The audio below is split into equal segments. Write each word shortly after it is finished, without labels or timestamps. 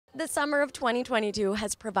The summer of 2022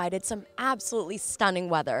 has provided some absolutely stunning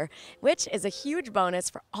weather, which is a huge bonus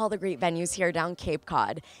for all the great venues here down Cape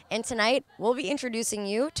Cod. And tonight, we'll be introducing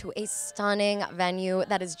you to a stunning venue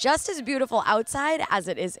that is just as beautiful outside as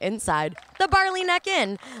it is inside, the Barley Neck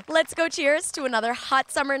Inn. Let's go cheers to another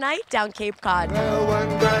hot summer night down Cape Cod. Well,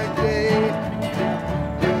 one bright day,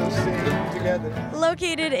 we'll sing together.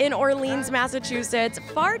 Located in Orleans, Massachusetts,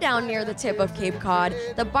 far down near the tip of Cape Cod,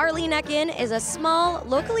 the Barley Neck Inn is a small,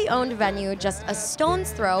 locally owned venue just a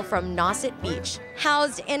stone's throw from Nauset Beach.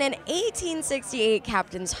 Housed in an 1868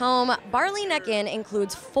 captain's home, Barley Neck Inn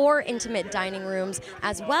includes 4 intimate dining rooms,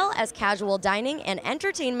 as well as casual dining and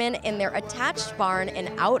entertainment in their attached barn and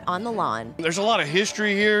out on the lawn. There's a lot of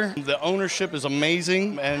history here. The ownership is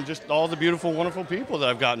amazing, and just all the beautiful, wonderful people that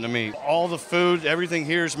I've gotten to meet. All the food, everything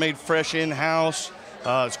here is made fresh in-house.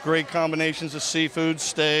 It's great combinations of seafood,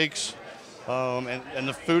 steaks, and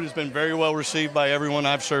the food has been very well received by everyone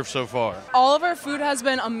I've served so far. All of our food has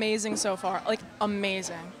been amazing so far, like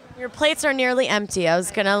amazing. Your plates are nearly empty. I was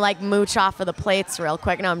gonna mooch off of the plates real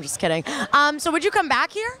quick. No, I'm just kidding. So would you come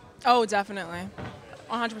back here? Oh, definitely,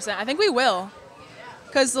 100%. I think we will,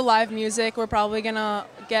 because the live music, we're probably gonna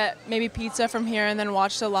get maybe pizza from here and then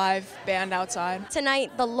watch the live band outside.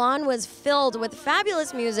 Tonight, the lawn was filled with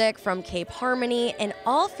fabulous music from Cape Harmony, an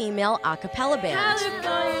all-female a cappella band.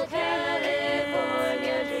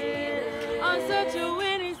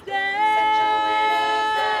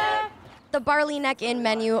 The Barley Neck Inn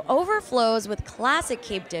menu overflows with classic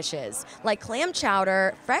Cape dishes like clam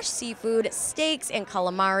chowder, fresh seafood, steaks, and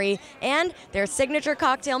calamari, and their signature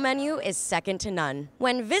cocktail menu is second to none.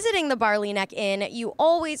 When visiting the Barley Neck Inn, you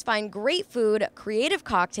always find great food, creative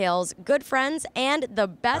cocktails, good friends, and the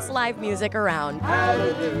best live music around.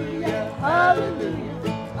 Hallelujah,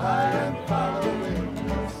 hallelujah, I am following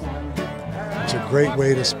the sun. It's a great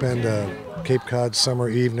way to spend a Cape Cod summer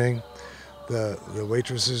evening. The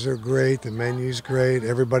waitresses are great, the menu's great,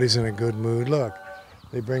 everybody's in a good mood. Look,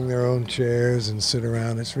 they bring their own chairs and sit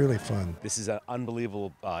around. It's really fun. This is an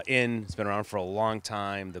unbelievable inn. It's been around for a long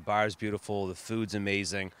time. The bar's beautiful, the food's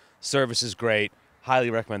amazing, service is great. Highly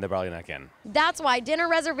recommend the Barley Neck Inn. That's why dinner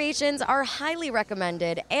reservations are highly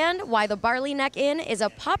recommended and why the Barley Neck Inn is a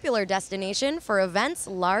popular destination for events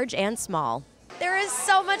large and small. There is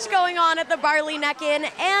so much going on at the Barley Neck Inn,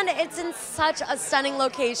 and it's in such a stunning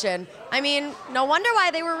location. I mean, no wonder why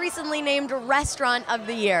they were recently named Restaurant of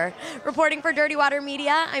the Year. Reporting for Dirty Water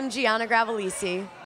Media, I'm Gianna Gravalese.